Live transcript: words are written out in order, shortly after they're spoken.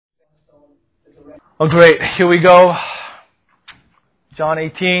Oh, great. Here we go. John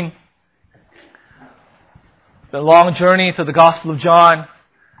 18. The long journey to the Gospel of John.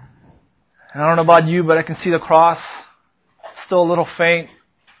 And I don't know about you, but I can see the cross. It's still a little faint.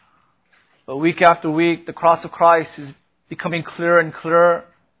 But week after week, the cross of Christ is becoming clearer and clearer.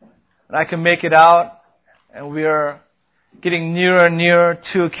 And I can make it out. And we are getting nearer and nearer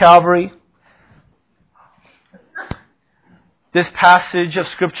to Calvary. This passage of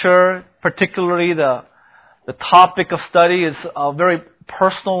Scripture, particularly the topic of study, is a very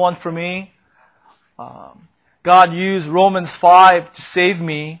personal one for me. God used Romans 5 to save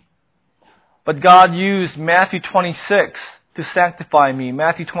me, but God used Matthew 26 to sanctify me.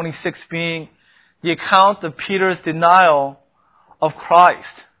 Matthew 26 being the account of Peter's denial of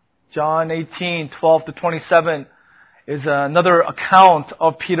Christ. John 18, 12 to 27 is another account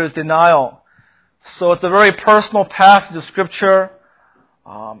of Peter's denial. So it's a very personal passage of Scripture.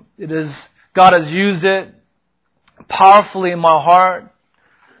 God has used it powerfully in my heart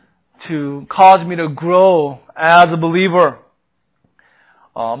to cause me to grow as a believer.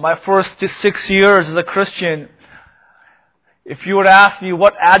 My first 6 years as a Christian, if you were to ask me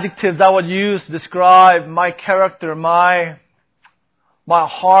what adjectives I would use to describe my character, my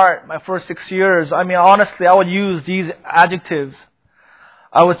heart, my first 6 years, honestly, I would use these adjectives.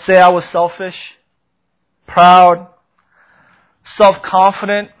 I would say I was selfish, proud,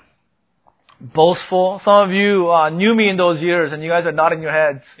 self-confident, boastful. Some of you knew me in those years and you guys are nodding your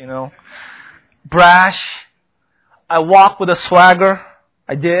heads, Brash. I walked with a swagger.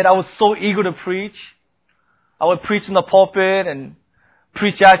 I did. I was so eager to preach. I would preach in the pulpit and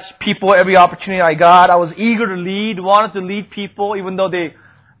preach at people every opportunity I got. I was eager to lead, wanted to lead people even though they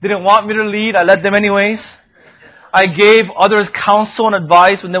didn't want me to lead. I led them anyways. I gave others counsel and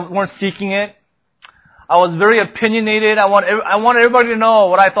advice when they weren't seeking it. I was very opinionated. I wanted everybody to know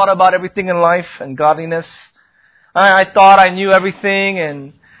what I thought about everything in life and godliness. I thought I knew everything,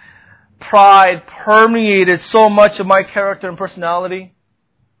 and pride permeated so much of my character and personality.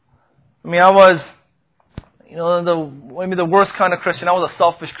 I was, maybe the worst kind of Christian. I was a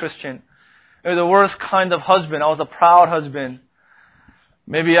selfish Christian. Maybe the worst kind of husband. I was a proud husband.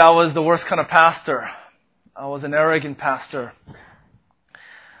 Maybe I was the worst kind of pastor. I was an arrogant pastor.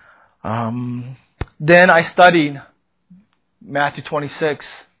 Then I studied Matthew 26.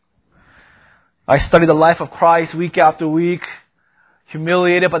 I studied the life of Christ week after week,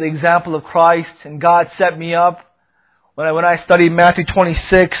 humiliated by the example of Christ, and God set me up when I studied Matthew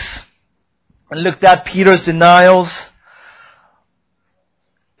 26 and looked at Peter's denials.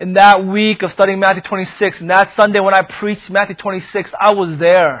 In that week of studying Matthew 26, and that Sunday when I preached Matthew 26, I was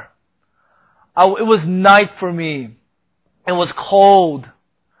there. It was night for me. It was cold.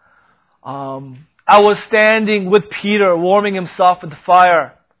 I was standing with Peter, warming himself at the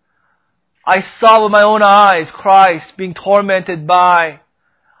fire. I saw with my own eyes Christ being tormented by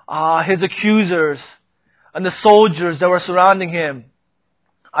his accusers and the soldiers that were surrounding him.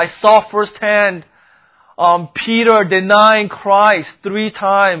 I saw firsthand Peter denying Christ 3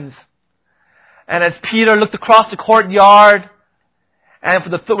 times. And as Peter looked across the courtyard, and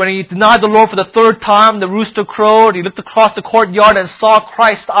when he denied the Lord for the 3rd time, the rooster crowed. He looked across the courtyard and saw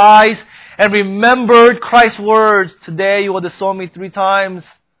Christ's eyes and remembered Christ's words, "Today you will disown me 3 times."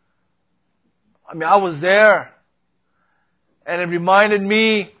 I was there. And it reminded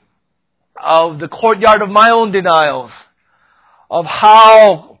me of the courtyard of my own denials, of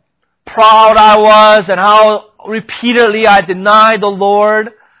how proud I was and how repeatedly I denied the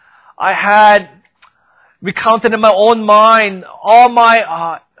Lord. I had recounted in my own mind all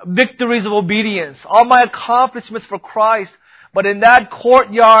my victories of obedience, all my accomplishments for Christ. But in that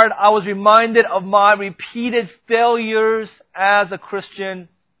courtyard, I was reminded of my repeated failures as a Christian.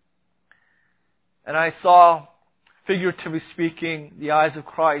 And I saw, figuratively speaking, the eyes of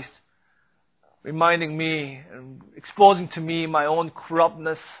Christ reminding me and exposing to me my own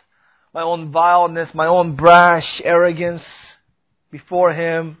corruptness, my own vileness, my own brash arrogance before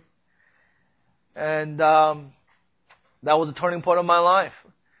Him. And that was a turning point of my life.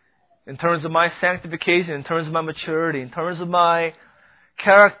 In terms of my sanctification, in terms of my maturity, in terms of my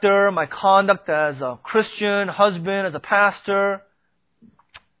character, my conduct as a Christian, husband, as a pastor,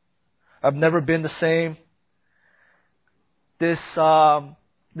 I've never been the same. This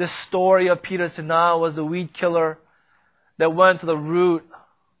story of Peter's denial was the weed killer that went to the root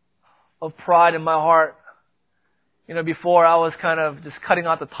of pride in my heart. Before I was kind of just cutting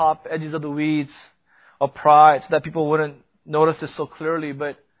out the top edges of the weeds of pride so that people wouldn't notice this so clearly,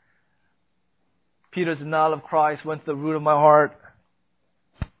 but Peter's denial of Christ went to the root of my heart,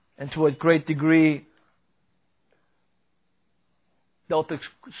 and to a great degree, dealt a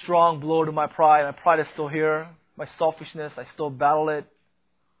strong blow to my pride. My pride is still here. My selfishness, I still battle it.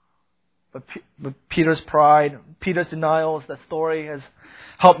 But Peter's pride, Peter's denials, that story has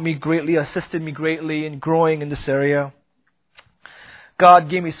helped me greatly, assisted me greatly in growing in this area. God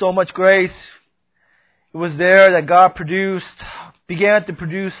gave me so much grace. It was there that God began to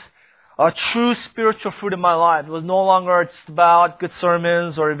produce a true spiritual fruit in my life. It was no longer just about good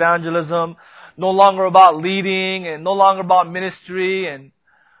sermons or evangelism, no longer about leading, and no longer about ministry, and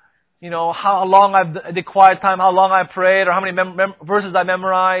how long I did quiet time, how long I prayed, or how many verses I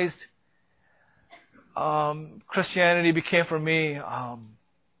memorized. Christianity became for me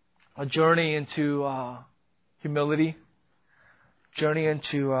a journey into humility, journey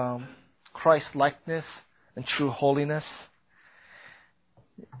into Christ-likeness and true holiness.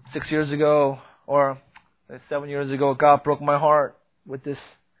 6 years ago, or 7 years ago, God broke my heart with this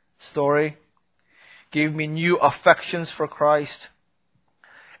story, gave me new affections for Christ.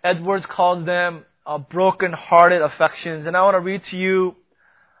 Edwards calls them broken-hearted affections. And I want to read to you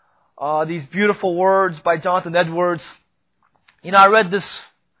these beautiful words by Jonathan Edwards. I read this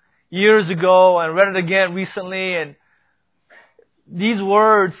years ago and read it again recently, and these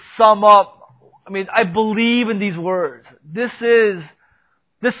words sum up. I believe in these words. This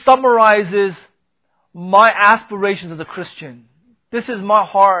summarizes my aspirations as a Christian. This is my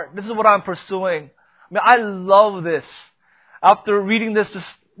heart. This is what I'm pursuing. I love this. After reading this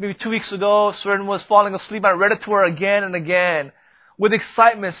just maybe 2 weeks ago, Seren was falling asleep. I read it to her again and again with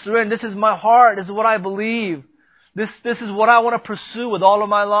excitement. Seren, this is my heart. This is what I believe. This is what I want to pursue with all of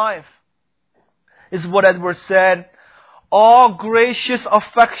my life. This is what Edwards said. All gracious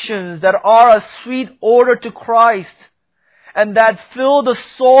affections that are a sweet odor to Christ and that fill the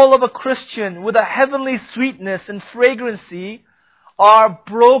soul of a Christian with a heavenly sweetness and fragrancy are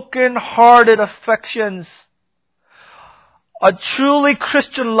broken-hearted affections. A truly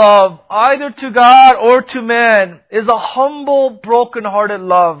Christian love, either to God or to man, is a humble, broken-hearted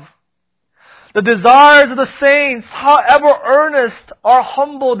love. The desires of the saints, however earnest, are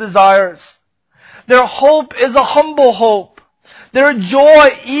humble desires. Their hope is a humble hope. Their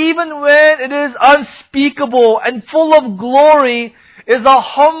joy, even when it is unspeakable and full of glory, is a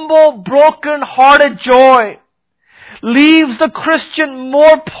humble, broken-hearted joy. Leaves the Christian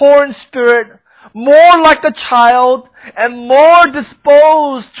more poor in spirit, more like a child, and more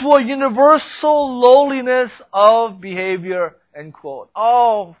disposed to a universal lowliness of behavior. End quote.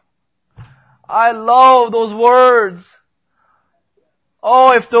 Oh, I love those words.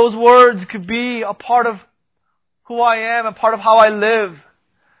 Oh, if those words could be a part of who I am, a part of how I live,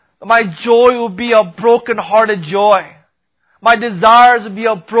 my joy will be a broken-hearted joy. My desires will be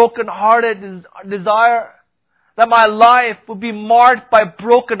a broken-hearted desire. That my life will be marked by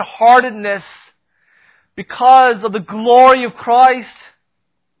broken-heartedness because of the glory of Christ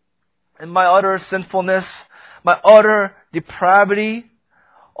and my utter sinfulness, my utter depravity.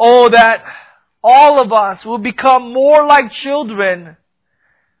 Oh, that all of us will become more like children,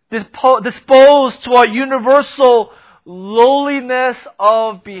 disposed to a universal lowliness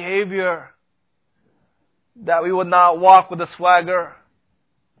of behavior. That we would not walk with a swagger,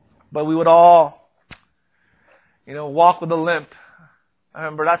 but we would all, walk with a limp. I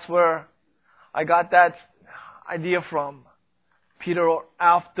remember that's where I got that idea from. Peter,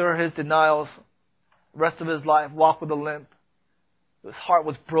 after his denials, the rest of his life, walked with a limp. His heart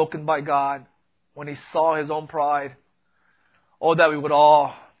was broken by God when he saw his own pride. Oh, that we would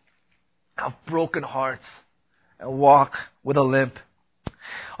all have broken hearts and walk with a limp.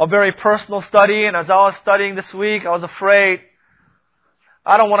 A very personal study, and as I was studying this week, I was afraid.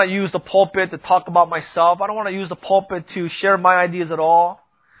 I don't want to use the pulpit to talk about myself. I don't want to use the pulpit to share my ideas at all.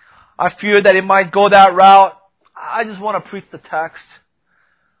 I fear that it might go that route. I just want to preach the text.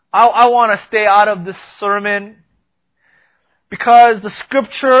 I want to stay out of this sermon because the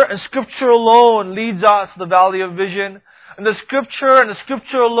Scripture and Scripture alone leads us to the valley of vision. And the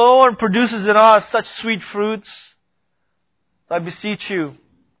Scripture alone produces in us such sweet fruits. I beseech you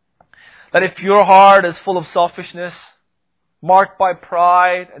that if your heart is full of selfishness, marked by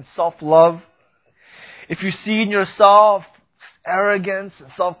pride and self-love, if you see in yourself arrogance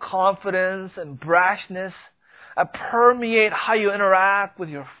and self-confidence and brashness that permeate how you interact with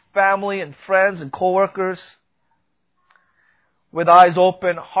your family and friends and co-workers, with eyes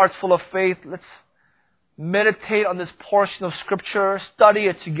open, hearts full of faith, let's meditate on this portion of Scripture, study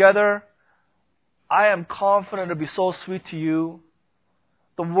it together. I am confident it'll be so sweet to you.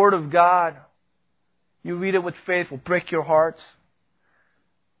 The Word of God, you read it with faith, will break your hearts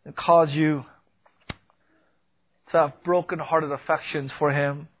and cause you to have broken-hearted affections for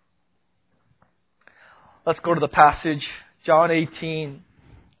Him. Let's go to the passage, John 18,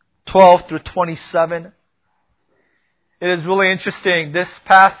 12 through 27. It is really interesting. This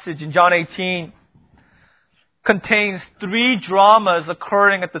passage in John 18 contains 3 dramas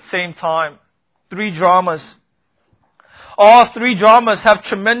occurring at the same time. 3 dramas. All 3 dramas have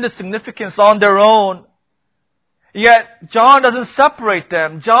tremendous significance on their own. Yet, John doesn't separate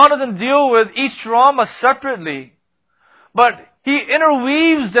them. John doesn't deal with each drama separately. But he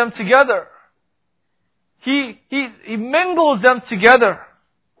interweaves them together. He mingles them together.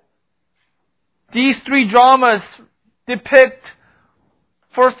 These 3 dramas depict,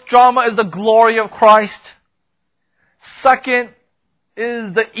 first drama is the glory of Christ. Second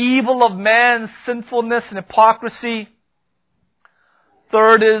is the evil of man's sinfulness and hypocrisy.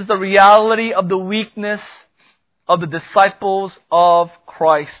 Third is the reality of the weakness of the disciples of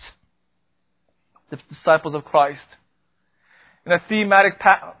Christ. The disciples of Christ. In a thematic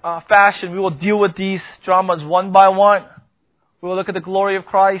fashion, we will deal with these dramas one by one. We will look at the glory of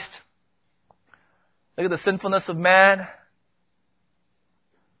Christ, look at the sinfulness of man, and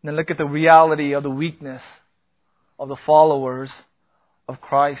then look at the reality of the weakness of the followers of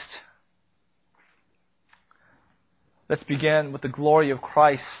Christ. Let's begin with the glory of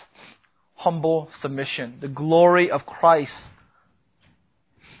Christ. Humble submission. The glory of Christ.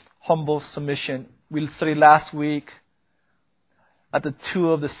 Humble submission. We studied last week that the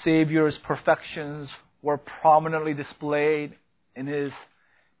 2 of the Savior's perfections were prominently displayed in His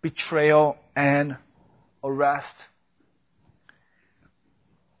betrayal and arrest.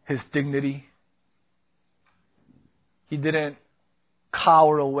 His dignity. He didn't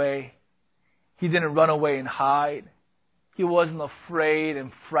cower away. He didn't run away and hide. He wasn't afraid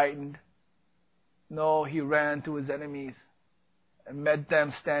and frightened. No, He ran to His enemies and met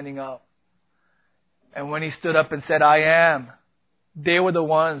them standing up. And when He stood up and said, "I am," they were the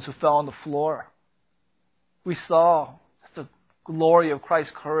ones who fell on the floor. We saw the glory of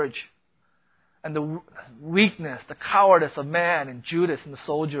Christ's courage and the weakness, the cowardice of man and Judas and the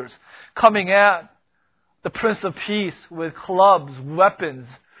soldiers coming at the Prince of Peace with clubs, weapons,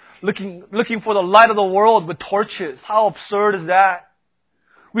 looking for the light of the world with torches. How absurd is that?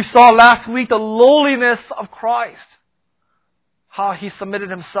 We saw last week the lowliness of Christ. How He submitted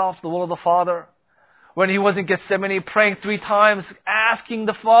Himself to the will of the Father. When He was in Gethsemane praying 3 times, asking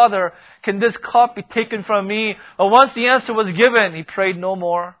the Father, "Can this cup be taken from me?" But once the answer was given, He prayed no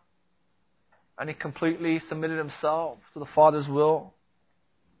more. And He completely submitted Himself to the Father's will.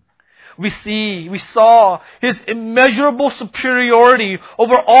 We saw His immeasurable superiority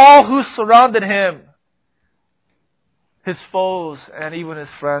over all who surrounded Him. His foes and even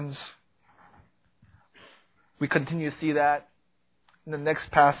His friends. We continue to see that in the next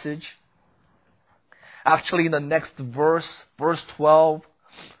passage. Actually, in the next verse, verse 12.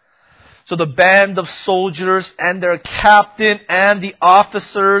 So the band of soldiers and their captain and the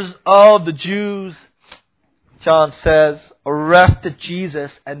officers of the Jews, John says, arrested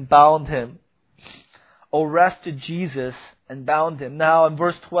Jesus and bound Him. Arrested Jesus and bound Him. Now in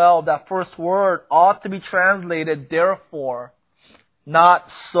verse 12, that first word ought to be translated, therefore, not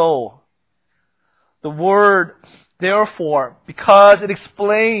so. The word, therefore, because it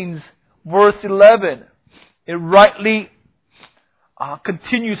explains verse 11. It rightly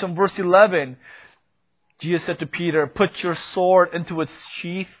continues from verse 11. Jesus said to Peter, "Put your sword into its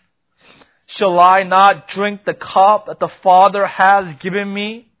sheath. Shall I not drink the cup that the Father has given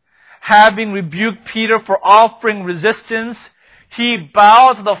me?" Having rebuked Peter for offering resistance, he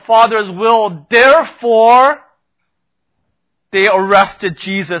bowed to the Father's will. Therefore, they arrested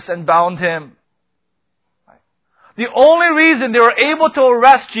Jesus and bound Him. The only reason they were able to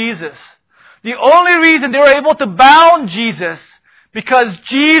arrest Jesus, the only reason they were able to bound Jesus, because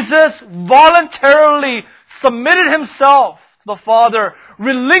Jesus voluntarily submitted Himself to the Father,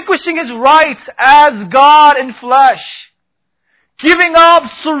 relinquishing His rights as God in flesh, giving up,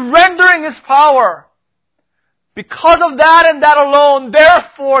 surrendering His power. Because of that and that alone,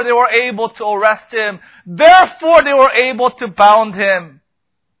 therefore they were able to arrest Him. Therefore they were able to bound Him.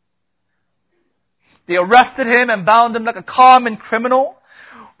 They arrested Him and bound Him like a common criminal.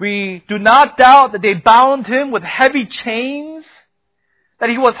 We do not doubt that they bound Him with heavy chains, that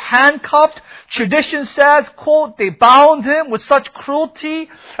He was handcuffed. Tradition says, quote, they bound Him with such cruelty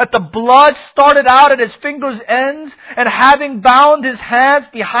that the blood started out at His fingers' ends, and having bound His hands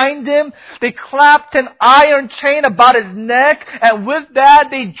behind Him, they clapped an iron chain about His neck, and with that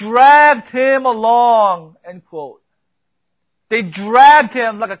they dragged Him along, end quote. They dragged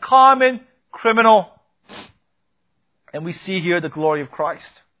Him like a common criminal. And we see here the glory of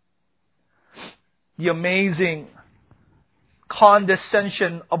Christ. The amazing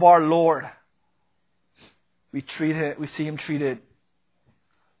condescension of our Lord. We see him treated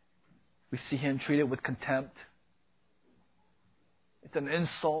with contempt. It's an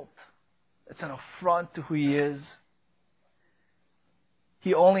insult. It's an affront to who he is.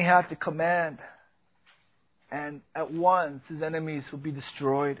 He only had to command, and at once his enemies would be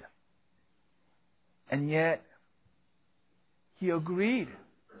destroyed. And yet, he agreed.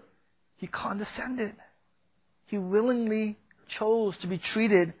 He condescended. He willingly chose to be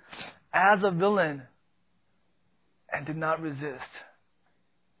treated as a villain and did not resist.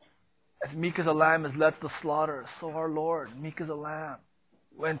 As meek as a lamb is led to the slaughter, so our Lord, meek as a lamb,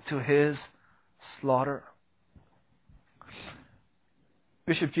 went to his slaughter.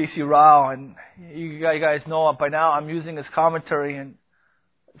 Bishop J.C. Rao, and you guys know by now, I'm using his commentary and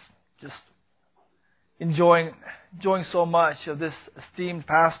just enjoying so much of this esteemed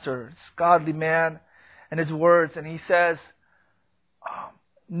pastor, this godly man, and his words. And he says,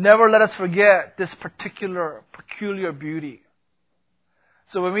 never let us forget this peculiar beauty.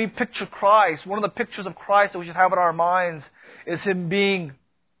 So when we picture Christ, one of the pictures of Christ that we should have in our minds is him being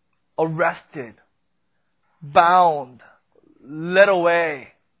arrested, bound, led away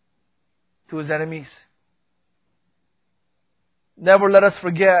to his enemies. Never let us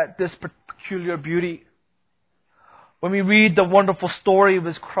forget this peculiar beauty. When we read the wonderful story of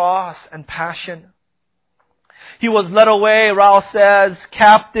his cross and passion, he was led away, Rao says,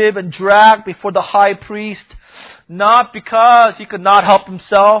 captive and dragged before the high priest, not because he could not help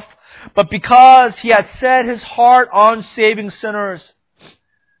himself, but because he had set his heart on saving sinners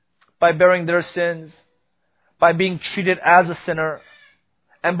by bearing their sins, by being treated as a sinner,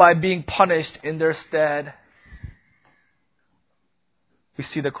 and by being punished in their stead. We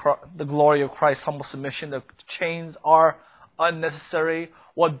see the glory of Christ's humble submission. The chains are unnecessary.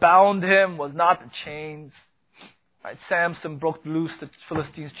 What bound him was not the chains. Right? Samson broke loose the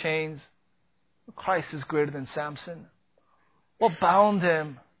Philistines' chains. Christ is greater than Samson. What bound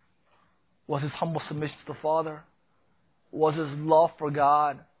him was his humble submission to the Father, was his love for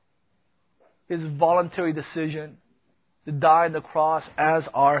God, his voluntary decision to die on the cross as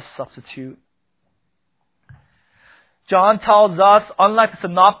our substitute. John tells us, unlike the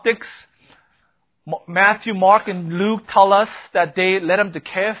synoptics, Matthew, Mark, and Luke tell us that they led him to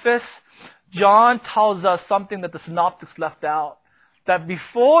Caiaphas. John tells us something that the synoptics left out. That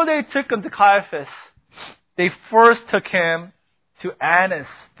before they took him to Caiaphas, they first took him to Annas,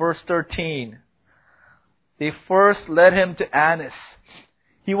 verse 13. They first led him to Annas.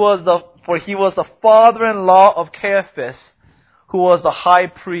 He was the father-in-law of Caiaphas, who was the high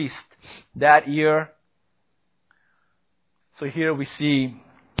priest that year. So here we see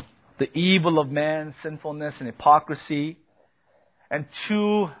the evil of man's sinfulness and hypocrisy. And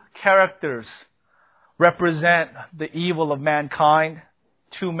two characters represent the evil of mankind.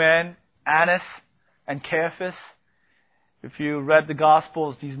 Two men, Annas and Caiaphas. If you read the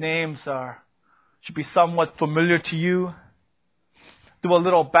Gospels, these names should be somewhat familiar to you. Do a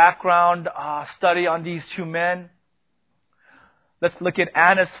little background study on these two men. Let's look at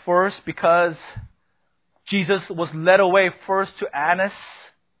Annas first, because Jesus was led away first to Annas.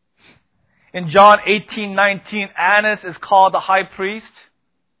 In John 18:19, Annas is called the high priest.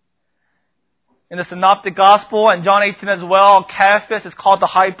 In the Synoptic Gospel and John 18 as well, Caiaphas is called the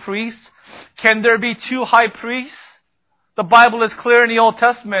high priest. Can there be two high priests? The Bible is clear in the Old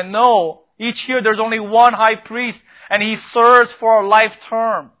Testament. No. Each year there's only one high priest, and he serves for a life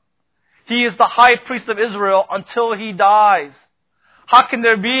term. He is the high priest of Israel until he dies. How can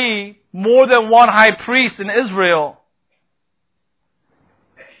there be more than one high priest in Israel?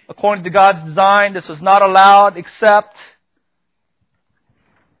 According to God's design, this was not allowed except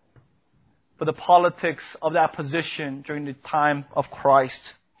for the politics of that position during the time of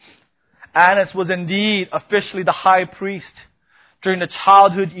Christ. Annas was indeed officially the high priest during the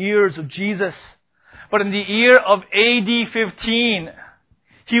childhood years of Jesus. But in the year of AD 15,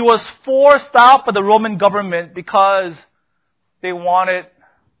 he was forced out by the Roman government because they wanted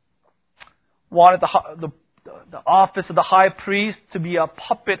the office of the high priest to be a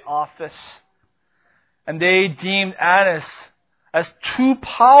puppet office. And they deemed Annas as too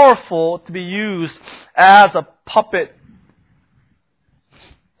powerful to be used as a puppet.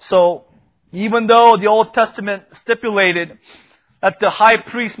 So, even though the Old Testament stipulated that the high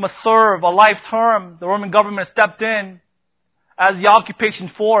priest must serve a life term, the Roman government stepped in as the occupation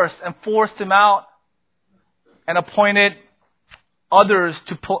force and forced him out and appointed others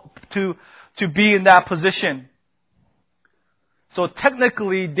to be in that position. So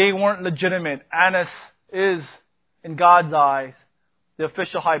technically, they weren't legitimate. Annas is, in God's eyes, the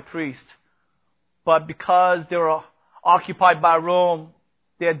official high priest. But because they were occupied by Rome,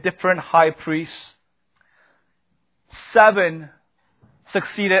 they had different high priests. 7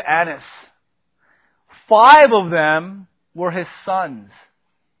 succeeded Annas. 5 of them were his sons.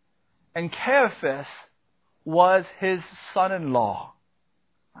 And Caiaphas was his son-in-law.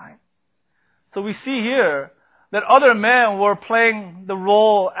 Right? So we see here that other men were playing the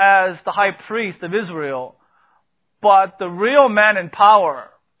role as the high priest of Israel. But the real man in power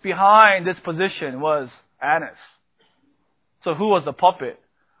behind this position was Annas. So who was the puppet?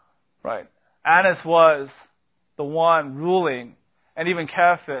 Right? Annas was the one ruling, and even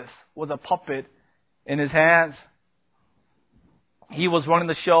Caiaphas was a puppet in his hands. He was running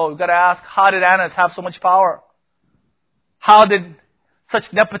the show. You've got to ask, how did Annas have so much power? How did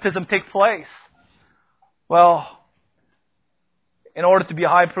such nepotism take place? Well, in order to be a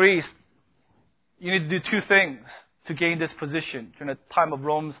high priest, you need to do 2 things to gain this position during the time of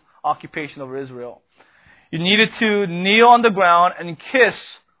Rome's occupation over Israel. You needed to kneel on the ground and kiss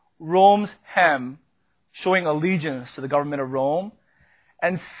Rome's hem, showing allegiance to the government of Rome.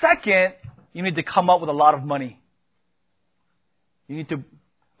 And second, you need to come up with a lot of money. You need to,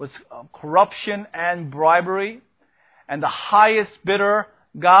 with corruption and bribery, and the highest bidder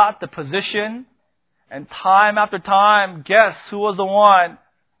got the position. And time after time, guess who was the one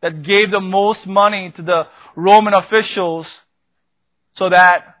that gave the most money to the Roman officials so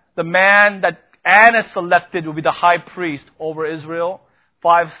that the man that Annas selected would be the high priest over Israel?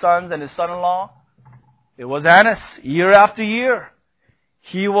 5 sons and his son-in-law. It was Annas, year after year.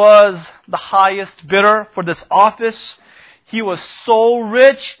 He was the highest bidder for this office. He was so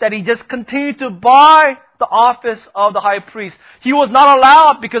rich that he just continued to buy the office of the high priest. He was not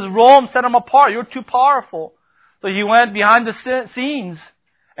allowed because Rome set him apart. You're too powerful. So he went behind the scenes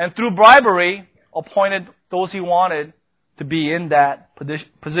and through bribery appointed those he wanted to be in that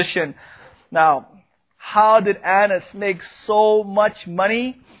position. Now, how did Annas make so much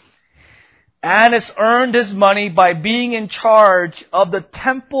money? Annas earned his money by being in charge of the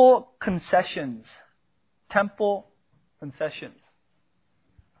temple concessions. Temple concessions.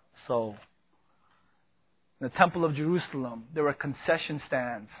 So, in the Temple of Jerusalem, there were concession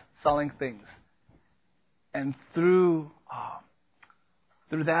stands selling things. And through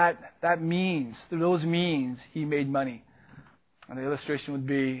those means, he made money. And the illustration would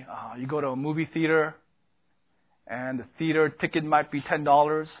be, you go to a movie theater, and the theater ticket might be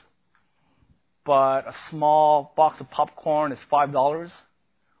 $10, but a small box of popcorn is $5.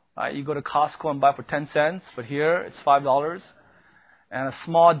 You go to Costco and buy for 10 cents, but here it's $5. And a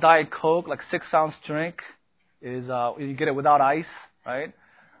small Diet Coke, like 6-ounce drink, is you get it without ice, right?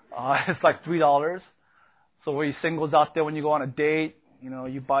 It's like $3. So where you singles out there, when you go on a date,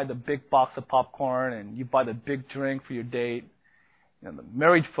 you buy the big box of popcorn and you buy the big drink for your date. The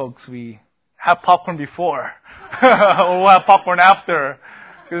married folks, we have popcorn before, or we'll have popcorn after.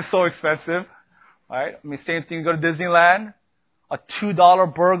 It's so expensive, right? I mean, same thing. You go to Disneyland, a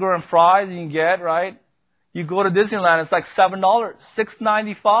 $2 burger and fries you can get, right? You go to Disneyland, it's like $7,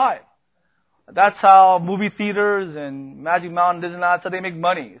 $6.95. That's how movie theaters and Magic Mountain, Disneyland, that's how they make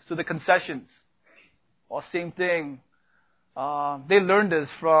money. So the concessions. Well, same thing. They learned this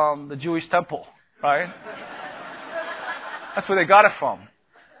from the Jewish temple, right? That's where they got it from.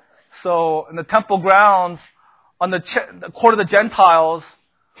 So in the temple grounds, on the court of the Gentiles,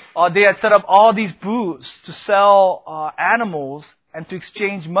 they had set up all these booths to sell animals and to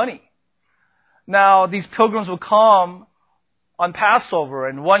exchange money. Now, these pilgrims would come on Passover,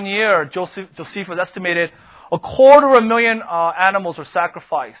 and one year, Josephus estimated 250,000 animals were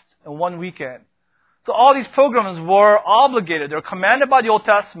sacrificed in one weekend. So all these pilgrims were obligated, they were commanded by the Old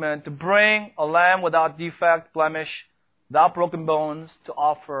Testament to bring a lamb without defect, blemish, without broken bones, to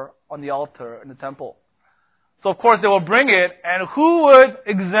offer on the altar in the temple. So of course they will bring it, and who would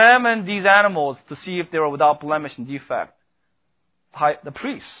examine these animals to see if they were without blemish and defect? The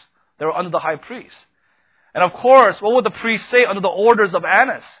priests. They were under the high priest. And of course, what would the priests say under the orders of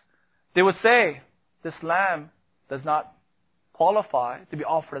Annas? They would say, this lamb does not qualify to be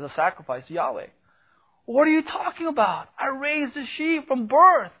offered as a sacrifice to Yahweh. What are you talking about? I raised the sheep from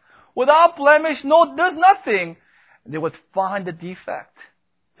birth without blemish. No, there's nothing. They would find the defect.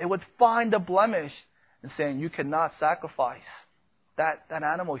 They would find the blemish and saying, you cannot sacrifice that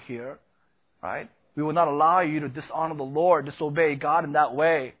animal here, right? We will not allow you to dishonor the Lord, disobey God in that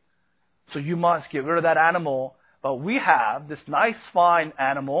way. So you must get rid of that animal. But we have this nice, fine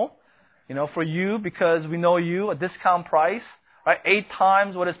animal, for you because we know you, a discount price, right? 8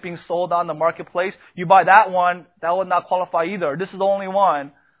 times what is being sold on the marketplace. You buy that one, that would not qualify either. This is the only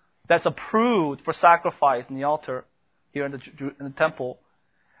one that's approved for sacrifice in the altar here in the temple.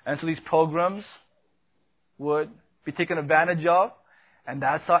 And so these pilgrims would be taken advantage of. And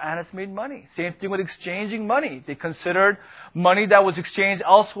that's how Annas made money. Same thing with exchanging money. They considered money that was exchanged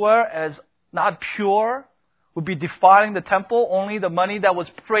elsewhere as not pure, would be defiling the temple. Only the money that was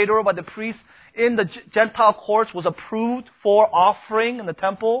prayed over by the priest in the Gentile courts was approved for offering in the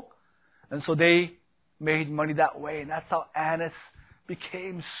temple. And so they made money that way. And that's how Annas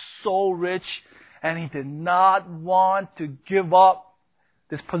became so rich. And he did not want to give up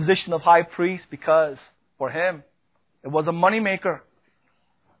this position of high priest because for him, it was a moneymaker.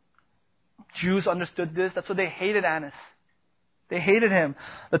 Jews understood this. That's why they hated Annas. They hated him.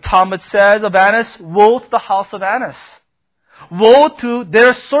 The Talmud says of Annas, woe to the house of Annas. Woe to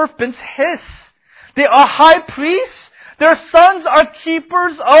their serpents hiss. They are high priests. Their sons are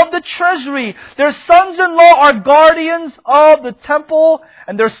keepers of the treasury. Their sons-in-law are guardians of the temple.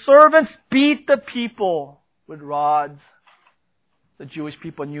 And their servants beat the people with rods. The Jewish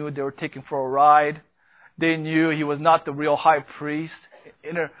people knew they were taken for a ride. They knew he was not the real high priest,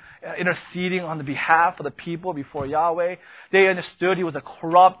 interceding on the behalf of the people before Yahweh. They understood he was a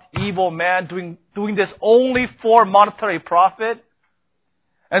corrupt, evil man doing this only for monetary profit.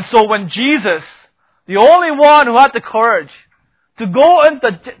 And so when Jesus, the only one who had the courage to go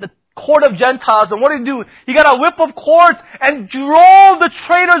into the court of Gentiles, and what did he do? He got a whip of cords and drove the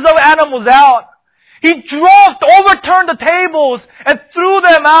traders of animals out. He overturned the tables and threw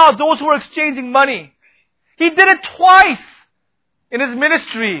them out, those who were exchanging money. He did it twice in his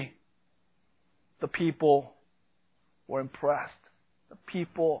ministry. The people were impressed. The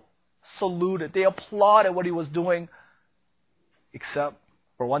people saluted. They applauded what he was doing, except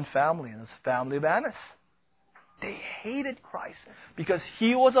for one family, and it's the family of Annas. They hated Christ because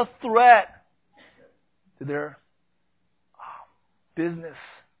he was a threat to their business,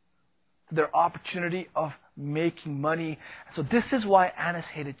 to their opportunity of making money. So this is why Annas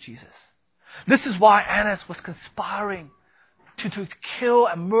hated Jesus. This is why Annas was conspiring to kill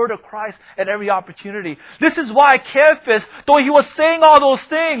and murder Christ at every opportunity. This is why Caiaphas, though he was saying all those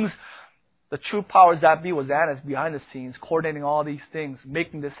things, the true powers that be was Annas behind the scenes, coordinating all these things,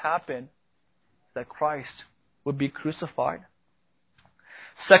 making this happen, that Christ would be crucified.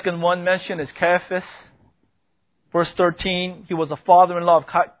 Second one mentioned is Caiaphas. Verse 13, he was the father-in-law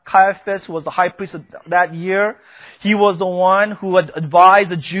of Caiaphas, who was the high priest of that year. He was the one who had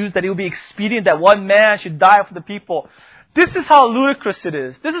advised the Jews that it would be expedient that one man should die for the people. This is how ludicrous it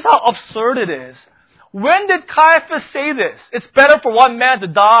is. This is how absurd it is. When did Caiaphas say this? It's better for one man to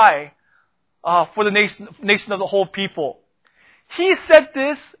die for the nation of the whole people. He said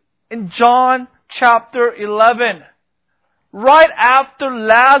this in John chapter 11, right after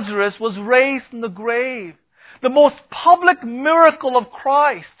Lazarus was raised from the grave. The most public miracle of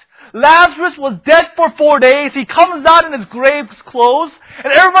Christ. Lazarus was dead for 4 days. He comes out in his grave clothes,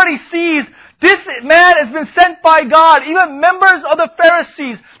 and everybody sees this man has been sent by God. Even members of the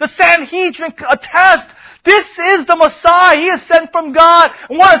Pharisees, the Sanhedrin attest, this is the Messiah. He is sent from God.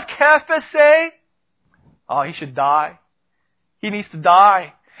 And what does Caiaphas say? Oh, he should die. He needs to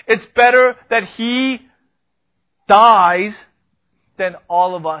die. It's better that he dies than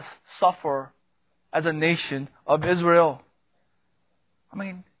all of us suffer as a nation of Israel. I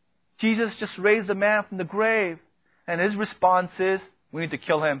mean, Jesus just raised a man from the grave, and his response is, we need to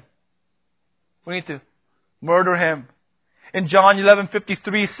kill him. We need to murder him. In John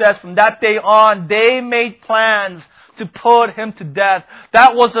 11:53 says, from that day on, they made plans to put him to death.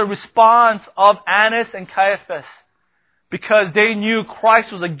 That was the response of Annas and Caiaphas, because they knew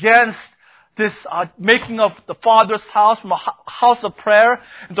Christ was against this making of the Father's house from a house of prayer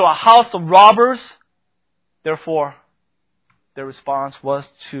into a house of robbers. Therefore, their response was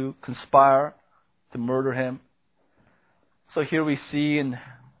to conspire to murder him. So here we see in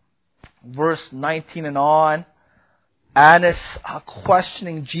verse 19 and on, Annas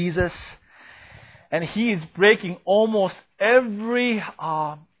questioning Jesus, and he is breaking almost every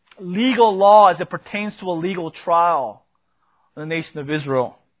legal law as it pertains to a legal trial in the nation of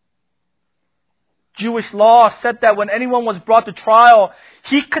Israel. Jewish law said that when anyone was brought to trial,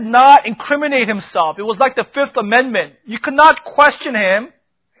 he could not incriminate himself. It was like the Fifth Amendment. You could not question him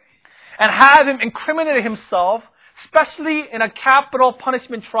and have him incriminate himself, especially in a capital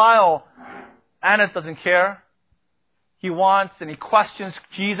punishment trial. Annas doesn't care. He wants and he questions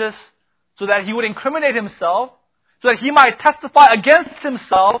Jesus so that he would incriminate himself, so that he might testify against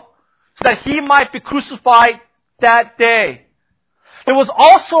himself, so that he might be crucified that day. There was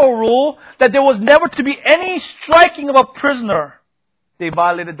also a rule that there was never to be any striking of a prisoner. They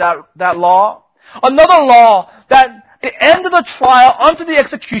violated that law. Another law, that the end of the trial unto the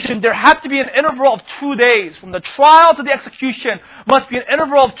execution, there had to be an interval of 2 days. From the trial to the execution must be an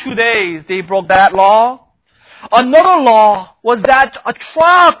interval of 2 days. They broke that law. Another law was that a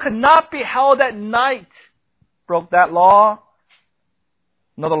trial could not be held at night. Broke that law.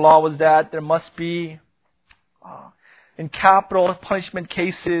 Another law was that there must be, in capital punishment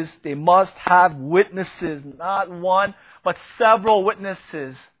cases, they must have witnesses, not one, but several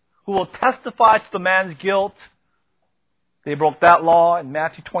witnesses who will testify to the man's guilt. They broke that law. In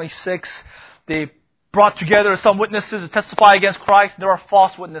Matthew 26, they brought together some witnesses to testify against Christ. There are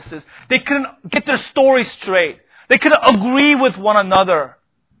false witnesses. They couldn't get their story straight. They couldn't agree with one another.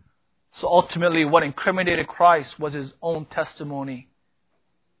 So ultimately, what incriminated Christ was his own testimony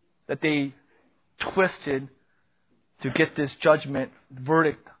that they twisted to get this judgment,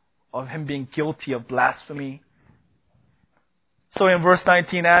 verdict of him being guilty of blasphemy. So in verse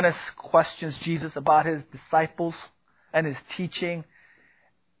 19, Annas questions Jesus about his disciples and his teaching,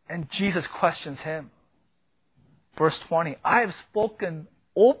 and Jesus questions him. Verse 20, I have spoken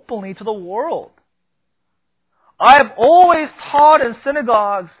openly to the world. I have always taught in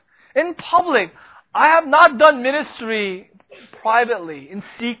synagogues, in public. I have not done ministry privately, in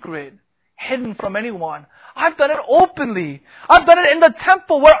secret, hidden from anyone. I've done it openly. I've done it in the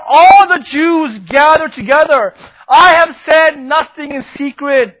temple where all the Jews gather together. I have said nothing in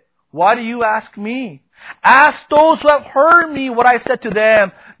secret. Why do you ask me? Ask those who have heard me what I said to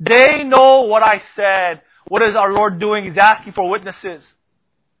them. They know what I said. What is our Lord doing? He's asking for witnesses.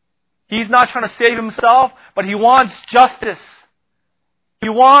 He's not trying to save himself, but he wants justice. He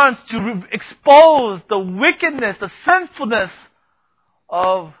wants to expose the wickedness, the sinfulness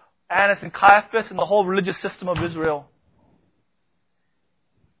of Annas and Caiaphas and the whole religious system of Israel.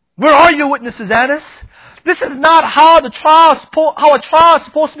 Where are your witnesses, Annas? This is not how a trial is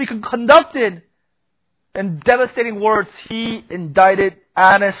supposed to be conducted. In devastating words, he indicted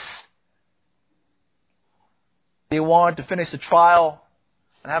Annas. They wanted to finish the trial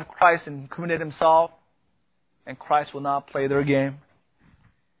and have Christ incriminate himself, and Christ will not play their game.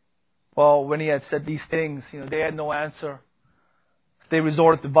 Well, when he had said these things, they had no answer. They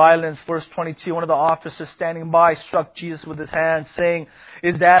resorted to violence. Verse 22, one of the officers standing by struck Jesus with his hand, saying,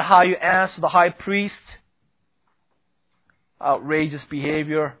 "Is that how you answer the high priest?" Outrageous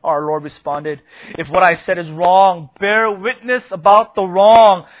behavior. Our Lord responded, "If what I said is wrong, bear witness about the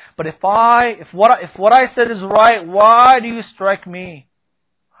wrong. But if what I said is right, why do you strike me?"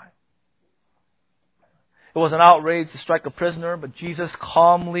 It was an outrage to strike a prisoner, but Jesus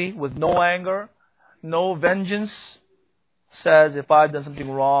calmly, with no anger, no vengeance, says, if I've done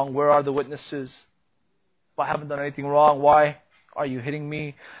something wrong, where are the witnesses? If I haven't done anything wrong, why are you hitting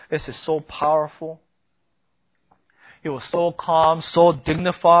me? This is so powerful. He was so calm, so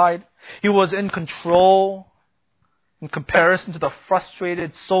dignified. He was in control in comparison to the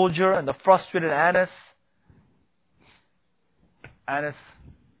frustrated soldier and the frustrated Annas. Annas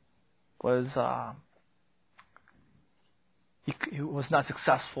was he was not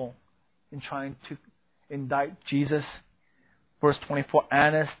successful in trying to indict Jesus. Verse 24,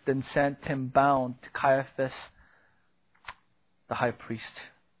 Annas then sent him bound to Caiaphas, the high priest.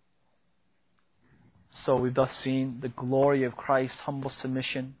 So we've thus seen the glory of Christ's humble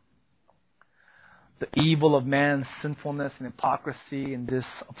submission, the evil of man's sinfulness and hypocrisy in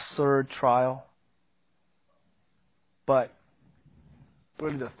this absurd trial. But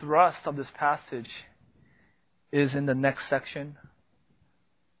really the thrust of this passage is in the next section,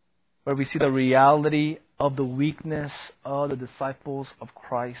 where we see the reality of the weakness of the disciples of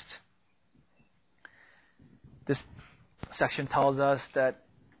Christ. This section tells us that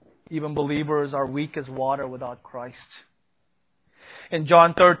even believers are weak as water without Christ. In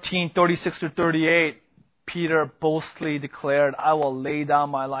John 13:36-38, Peter boastfully declared, "I will lay down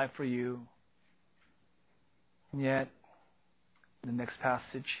my life for you." And yet, in the next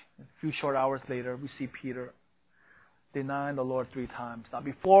passage, a few short hours later, we see Peter denying the Lord 3 times. Now,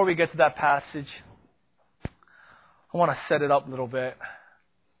 before we get to that passage, I want to set it up a little bit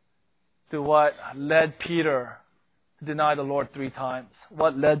to what led Peter to deny the Lord 3 times.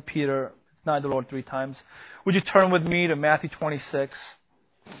 What led Peter to deny the Lord 3 times? Would you turn with me to Matthew 26,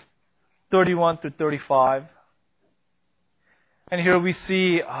 31-35. And here we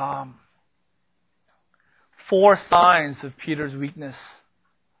see 4 signs of Peter's weakness.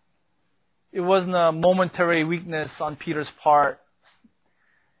 It wasn't a momentary weakness on Peter's part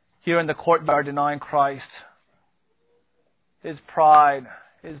here in the courtyard denying Christ. His pride,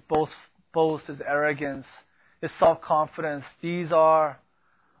 his boast, his arrogance, his self-confidence, these are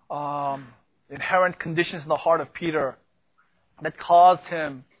inherent conditions in the heart of Peter that caused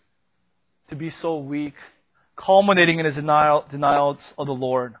him to be so weak, culminating in his denials of the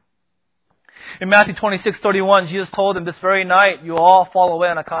Lord. In Matthew 26:31, Jesus told him, "This very night you all fall away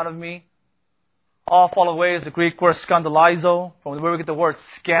on account of me. All fall away is the Greek word scandalizo, from where we get the word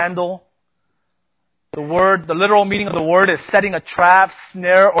scandal. The literal meaning of the word is setting a trap,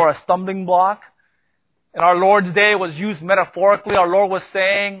 snare, or a stumbling block. In our Lord's day, it was used metaphorically. Our Lord was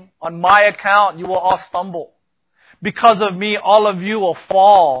saying, on my account, you will all stumble. Because of me, all of you will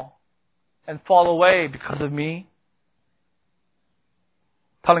fall and fall away because of me.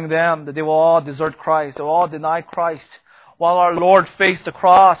 Telling them that they will all desert Christ. They will all deny Christ. While our Lord faced the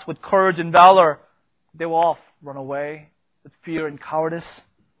cross with courage and valor, they will all run away with fear and cowardice.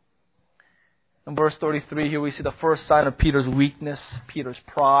 In verse 33, here we see the first sign of Peter's weakness, Peter's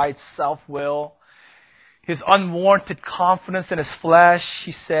pride, self-will, his unwarranted confidence in his flesh.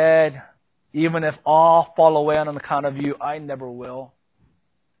 He said, even if all fall away on account of you, I never will.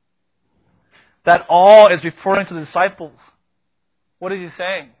 That all is referring to the disciples. What is he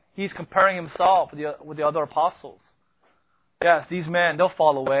saying? He's comparing himself with the other apostles. Yes, these men, they'll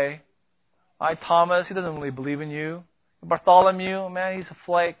fall away. Thomas, he doesn't really believe in you. Bartholomew, man, he's a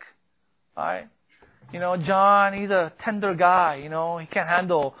flake. John, he's a tender guy. He can't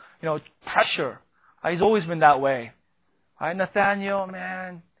handle, pressure. He's always been that way. Nathaniel,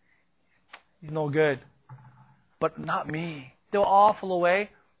 man, he's no good. But not me. They'll all fall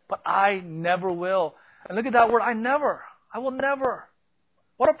away, but I never will. And look at that word, I never. I will never.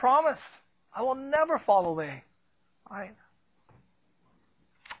 What a promise. I will never fall away.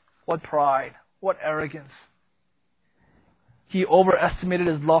 What pride. What arrogance. He overestimated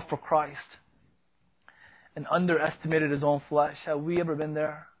his love for Christ and underestimated his own flesh. Have we ever been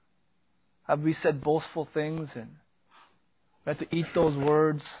there? Have we said boastful things and we have to eat those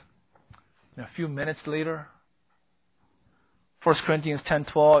words a few minutes later? 1 Corinthians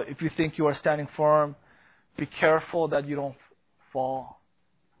 10:12, if you think you are standing firm, be careful that you don't fall.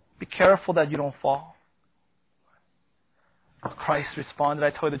 Be careful that you don't fall. Christ responded,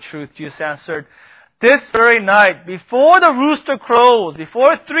 I tell you the truth. Jesus answered, this very night, before the rooster crows,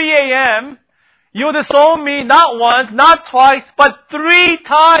 before 3 a.m., you will disown me not once, not twice, but 3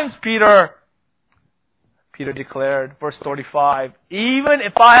 times, Peter. Peter declared, verse 35, even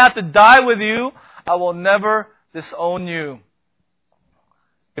if I have to die with you, I will never disown you.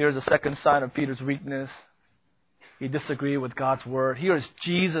 Here's the second sign of Peter's weakness. He disagreed with God's word. Here is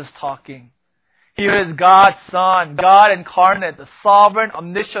Jesus talking. Here is God's Son, God incarnate, the sovereign,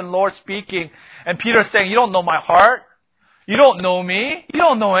 omniscient Lord speaking. And Peter saying, you don't know my heart. You don't know me. You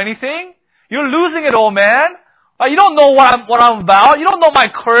don't know anything. You're losing it, old man. You don't know what I'm about. You don't know my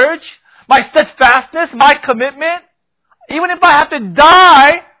courage, my steadfastness, my commitment. Even if I have to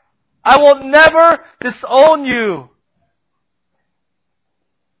die, I will never disown you.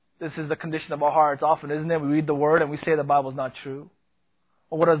 This is the condition of our hearts often, isn't it? We read the Word and we say the Bible's not true.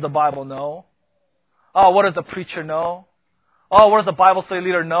 Well, what does the Bible know? Oh, what does the preacher know? Oh, what does the Bible study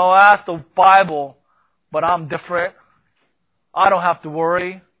leader know? Ask the Bible, but I'm different. I don't have to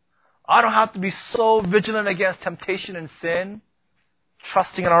worry. I don't have to be so vigilant against temptation and sin,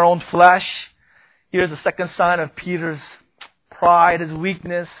 trusting in our own flesh. Here's the second sign of Peter's pride, his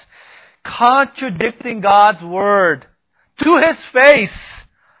weakness, contradicting God's word to his face.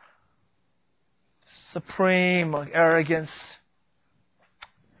 Supreme arrogance.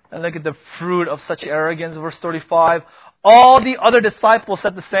 And look at the fruit of such arrogance. Verse 35. All the other disciples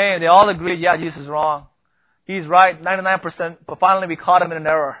said the same. They all agreed, yeah, Jesus is wrong. He's right, 99%, but finally we caught him in an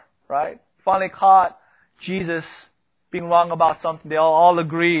error, right? Finally caught Jesus being wrong about something. They all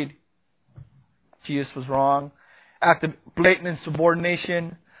agreed Jesus was wrong. Act of blatant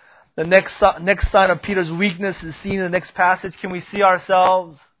insubordination. The next sign of Peter's weakness is seen in the next passage. Can we see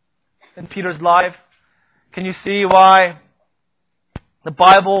ourselves in Peter's life? Can you see why the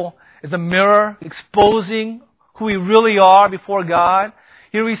Bible is a mirror exposing who we really are before God?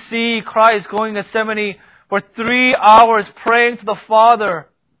 Here we see Christ going to Gethsemane for 3 hours praying to the Father,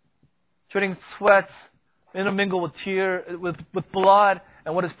 shedding sweats intermingled with blood.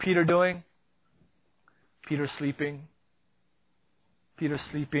 And what is Peter doing? Peter's sleeping. Peter's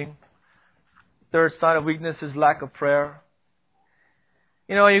sleeping. Third sign of weakness is lack of prayer.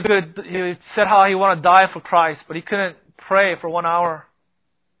 He said how he wanted to die for Christ, but he couldn't pray for 1 hour.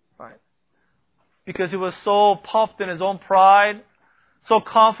 Right? Because he was so puffed in his own pride, so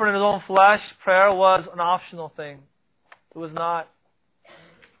confident in his own flesh, prayer was an optional thing. It was not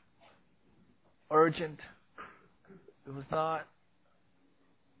urgent. It was not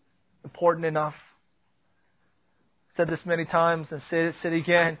important enough. I've said this many times and say it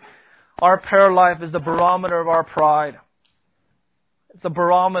again. Our prayer life is the barometer of our pride. It's a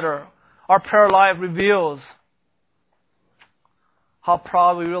barometer. Our prayer life reveals how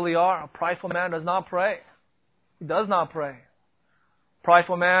proud we really are. A prideful man does not pray. He does not pray.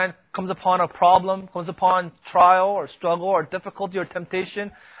 Prideful man comes upon a problem, comes upon trial or struggle or difficulty or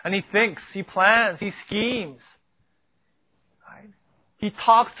temptation, and he thinks, he plans, he schemes. Right? He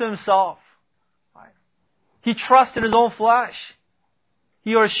talks to himself. Right? He trusts in his own flesh.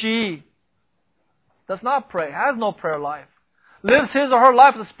 He or she does not pray, has no prayer life, lives his or her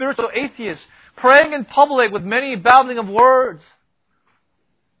life as a spiritual atheist, praying in public with many babbling of words,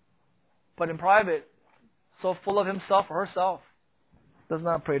 but in private, so full of himself or herself, does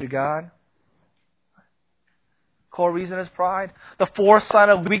not pray to God. Core reason is pride. The fourth sign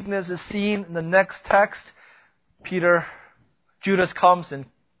of weakness is seen in the next text. Judas comes and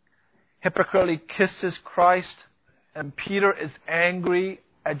hypocritically kisses Christ, and Peter is angry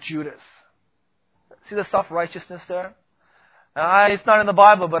at Judas. See the self-righteousness there? It's not in the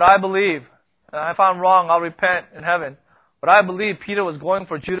Bible, but I believe. If I'm wrong, I'll repent in heaven. But I believe Peter was going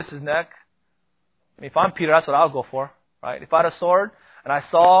for Judas's neck. If I'm Peter, that's what I'll go for, right? If I had a sword and I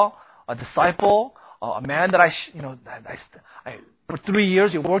saw a disciple, a man that I for 3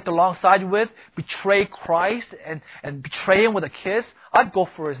 years you worked alongside with, betray Christ and betray him with a kiss, I'd go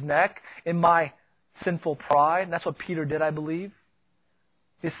for his neck in my sinful pride. And that's what Peter did, I believe.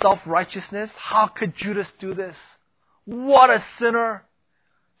 His self-righteousness. How could Judas do this? What a sinner.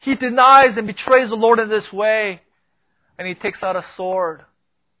 He denies and betrays the Lord in this way. And he takes out a sword.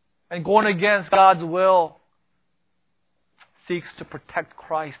 And going against God's will, seeks to protect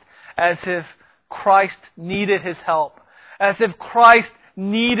Christ. As if Christ needed his help. As if Christ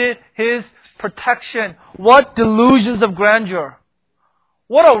needed his protection. What delusions of grandeur.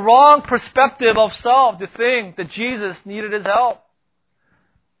 What a wrong perspective of self to think that Jesus needed his help.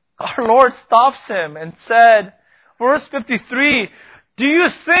 Our Lord stops him and said, verse 53, "Do you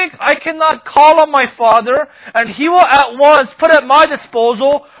think I cannot call on my Father, and He will at once put at my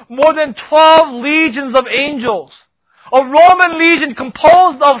disposal more than 12 legions of angels?" A Roman legion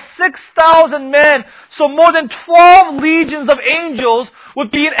composed of 6,000 men, so more than 12 legions of angels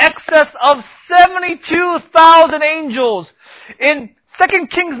would be in excess of 72,000 angels. In 2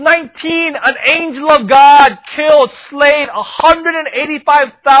 Kings 19, an angel of God slayed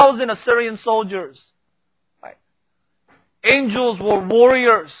 185,000 Assyrian soldiers. Right. Angels were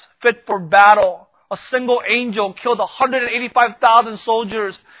warriors fit for battle. A single angel killed 185,000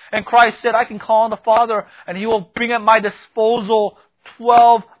 soldiers. And Christ said, I can call on the Father and He will bring at my disposal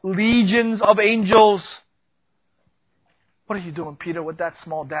 12 legions of angels. What are you doing, Peter, with that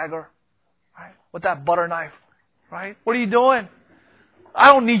small dagger? Right? With that butter knife? Right? What are you doing?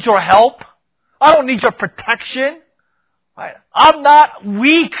 I don't need your help. I don't need your protection. Right? I'm not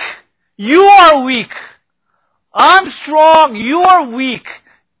weak. You are weak. I'm strong. You are weak.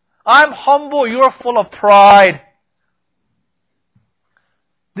 I'm humble. You are full of pride.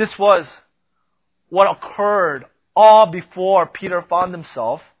 This was what occurred all before Peter found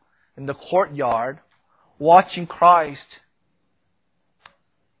himself in the courtyard watching Christ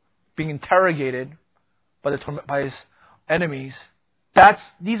being interrogated by his enemies. So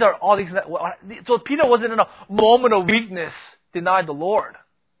Peter wasn't in a moment of weakness, denied the Lord.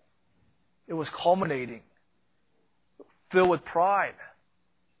 It was culminating, filled with pride.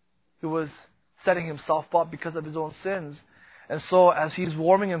 He was setting himself up because of his own sins. And so as he's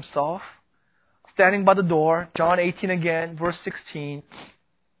warming himself, standing by the door, John 18 again, verse 16,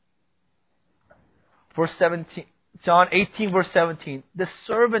 verse 17, John 18, verse 17, the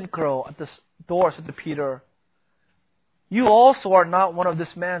servant girl at the door said to Peter, "You also are not one of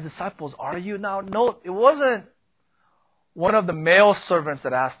this man's disciples, are you?" Now, note, it wasn't one of the male servants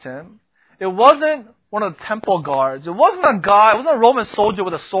that asked him. It wasn't one of the temple guards. It wasn't a Roman soldier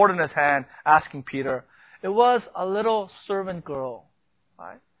with a sword in his hand asking Peter. It was a little servant girl.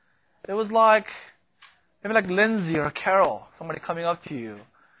 Right? It was maybe like Lindsay or Carol, somebody coming up to you.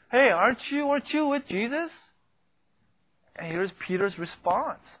 "Hey, weren't you with Jesus?" And here's Peter's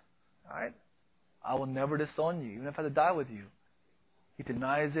response. Right? "I will never disown you, even if I have to die with you." He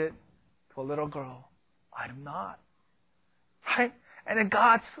denies it to a little girl. "I am not." Right? And in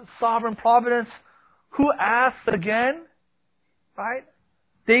God's sovereign providence, who asked again? Right?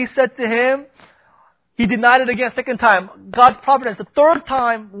 They said to him, he denied it again, second time. God's providence. The third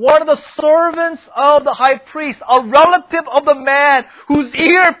time, one of the servants of the high priest, a relative of the man whose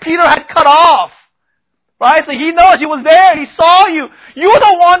ear Peter had cut off. Right? So he knows he was there. He saw you. You're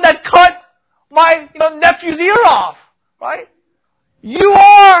the one that cut my nephew's ear off. Right? You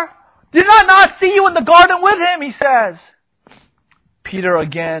are. Did I not see you in the garden with him? He says. Peter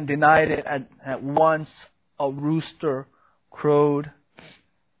again denied it. At once a rooster crowed.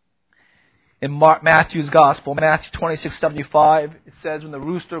 In Matthew's Gospel, Matthew 26:75, it says, when the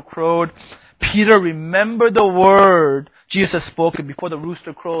rooster crowed, Peter remembered the word Jesus had spoken. Before the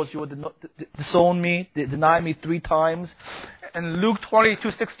rooster crows, you will disown me, deny me 3 times. And Luke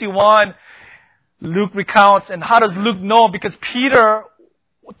 22:61, Luke recounts. And how does Luke know? Because Peter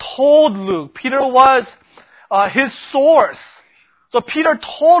told Luke. Peter was his source. So Peter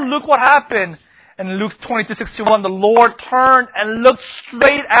told Luke what happened. And in Luke 22:61, the Lord turned and looked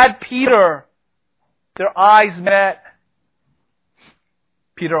straight at Peter. Their eyes met.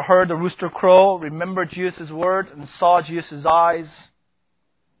 Peter heard the rooster crow, remembered Jesus' words, and saw Jesus' eyes.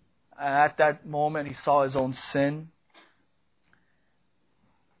 And at that moment, he saw his own sin.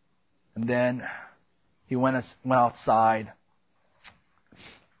 And then he went outside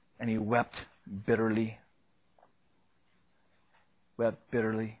and he wept bitterly. Wept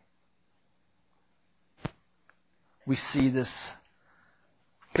bitterly. We see this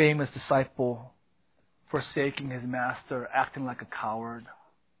famous disciple forsaking his master, acting like a coward.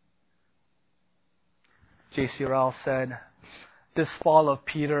 J.C. Ryle said, this fall of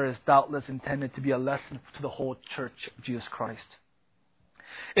Peter is doubtless intended to be a lesson to the whole church of Jesus Christ.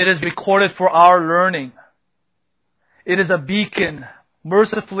 It is recorded for our learning. It is a beacon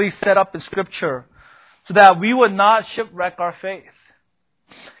mercifully set up in Scripture so that we would not shipwreck our faith.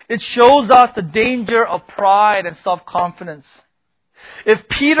 It shows us the danger of pride and self-confidence. If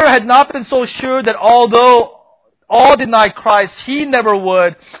Peter had not been so sure that although all denied Christ, he never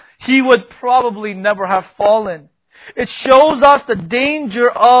would, he would probably never have fallen. It shows us the danger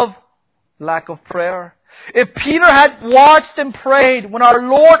of lack of prayer. If Peter had watched and prayed when our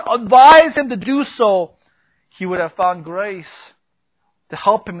Lord advised him to do so, he would have found grace to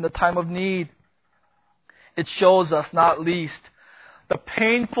help him in the time of need. It shows us, not least, the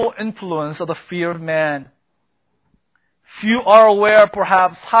painful influence of the fear of man. Few are aware,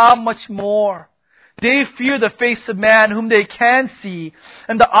 perhaps, how much more they fear the face of man whom they can see,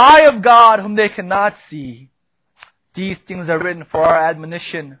 and the eye of God whom they cannot see. These things are written for our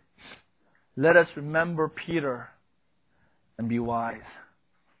admonition. Let us remember Peter and be wise.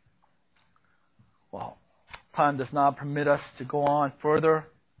 Well, time does not permit us to go on further,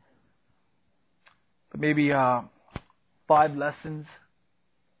 but maybe 5 lessons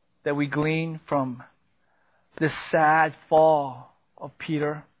that we glean from this sad fall of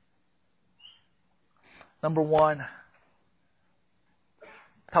Peter. Number 1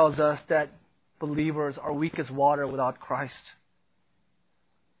 tells us that believers are weak as water without Christ.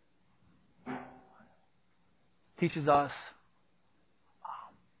 Teaches us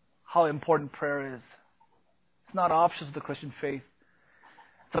how important prayer is. It's not optional to the Christian faith.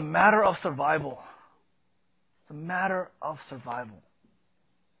 It's a matter of survival. It's a matter of survival.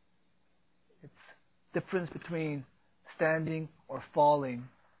 It's the difference between standing or falling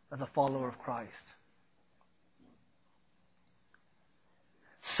as a follower of Christ.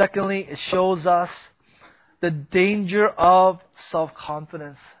 Secondly, it shows us the danger of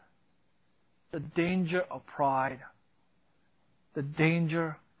self-confidence, the danger of pride, the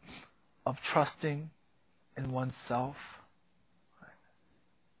danger of trusting in oneself.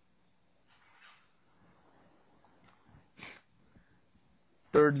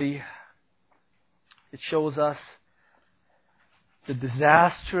 Thirdly, it shows us the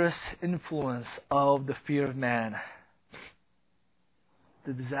disastrous influence of the fear of man.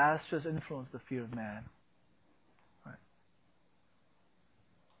 The disastrous influence of the fear of man. Right.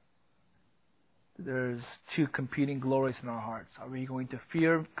 There's 2 competing glories in our hearts. Are we going to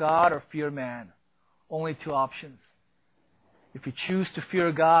fear God or fear man? Only 2 options. If we choose to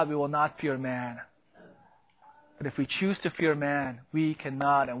fear God, we will not fear man. But if we choose to fear man, we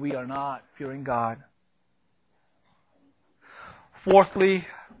cannot and we are not fearing God. Fourthly,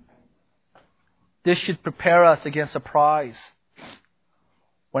 this should prepare us against surprise.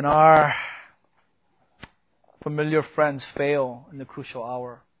 When our familiar friends fail in the crucial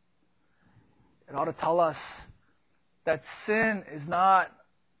hour, it ought to tell us that sin is not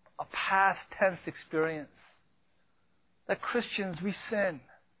a past tense experience. That Christians, we sin.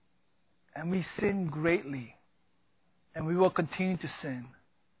 And we sin greatly. And we will continue to sin.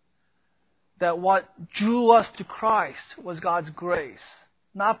 That what drew us to Christ was God's grace,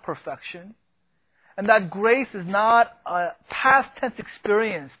 not perfection. And that grace is not a past tense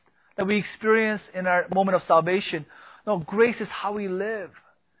experience that we experience in our moment of salvation. No, grace is how we live.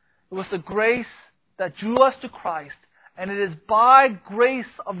 It was the grace that drew us to Christ. And it is by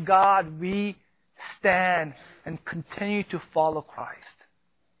grace of God we stand and continue to follow Christ.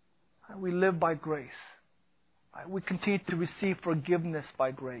 We live by grace. We continue to receive forgiveness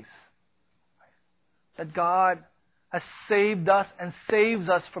by grace. That God has saved us and saves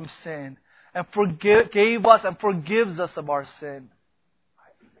us from sin. and forgave us and forgives us of our sin.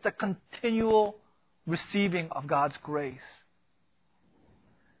 It's a continual receiving of God's grace.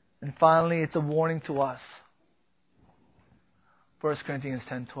 And finally, it's a warning to us. 1 Corinthians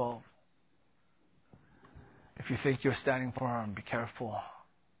 10:12. If you think you're standing firm, be careful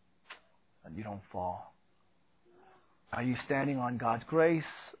that you don't fall. Are you standing on God's grace,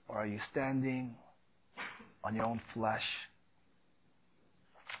 or are you standing on your own flesh,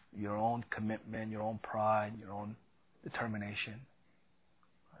 your own commitment, your own pride, your own determination?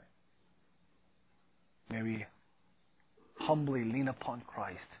 May we humbly lean upon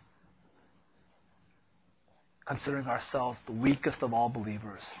Christ, considering ourselves the weakest of all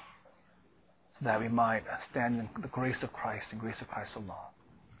believers, so that we might stand in the grace of Christ and grace of Christ alone.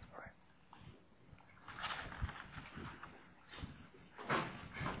 Let's pray.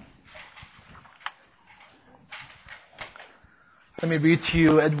 Let me read to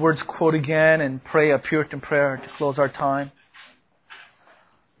you Edward's quote again and pray a Puritan prayer to close our time.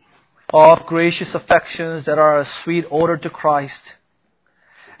 All gracious affections that are a sweet odor to Christ,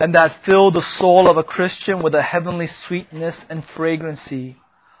 and that fill the soul of a Christian with a heavenly sweetness and fragrancy,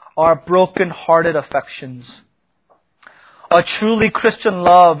 are broken-hearted affections. A truly Christian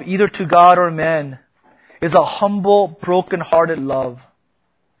love, either to God or men, is a humble, broken-hearted love.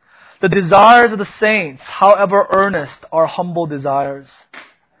 The desires of the saints, however earnest, are humble desires.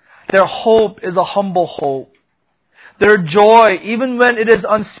 Their hope is a humble hope. Their joy, even when it is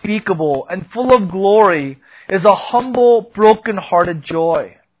unspeakable and full of glory, is a humble, broken-hearted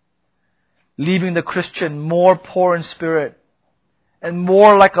joy, leaving the Christian more poor in spirit and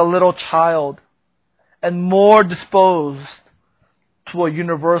more like a little child and more disposed to a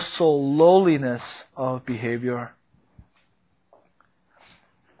universal lowliness of behavior.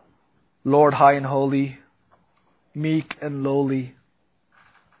 Lord, high and holy, meek and lowly,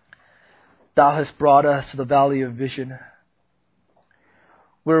 Thou hast brought us to the valley of vision,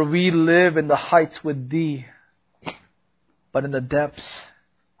 where we live in the heights with Thee, but in the depths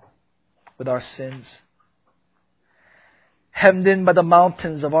with our sins. Hemmed in by the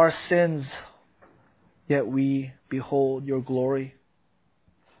mountains of our sins, yet we behold Your glory.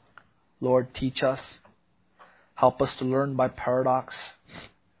 Lord, teach us. Help us to learn by paradox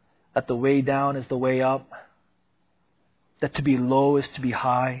that the way down is the way up, that to be low is to be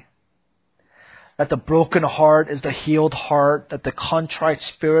high, that the broken heart is the healed heart, that the contrite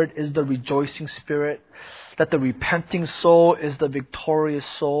spirit is the rejoicing spirit, that the repenting soul is the victorious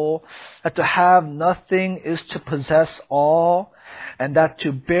soul, that to have nothing is to possess all, and that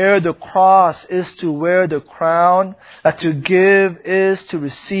to bear the cross is to wear the crown, that to give is to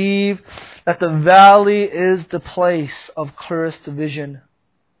receive, that the valley is the place of clearest vision.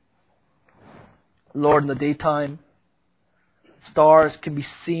 Lord, in the daytime, stars can be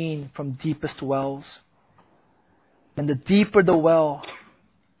seen from deepest wells. And the deeper the well,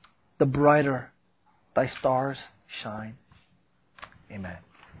 the brighter Thy stars shine. Amen.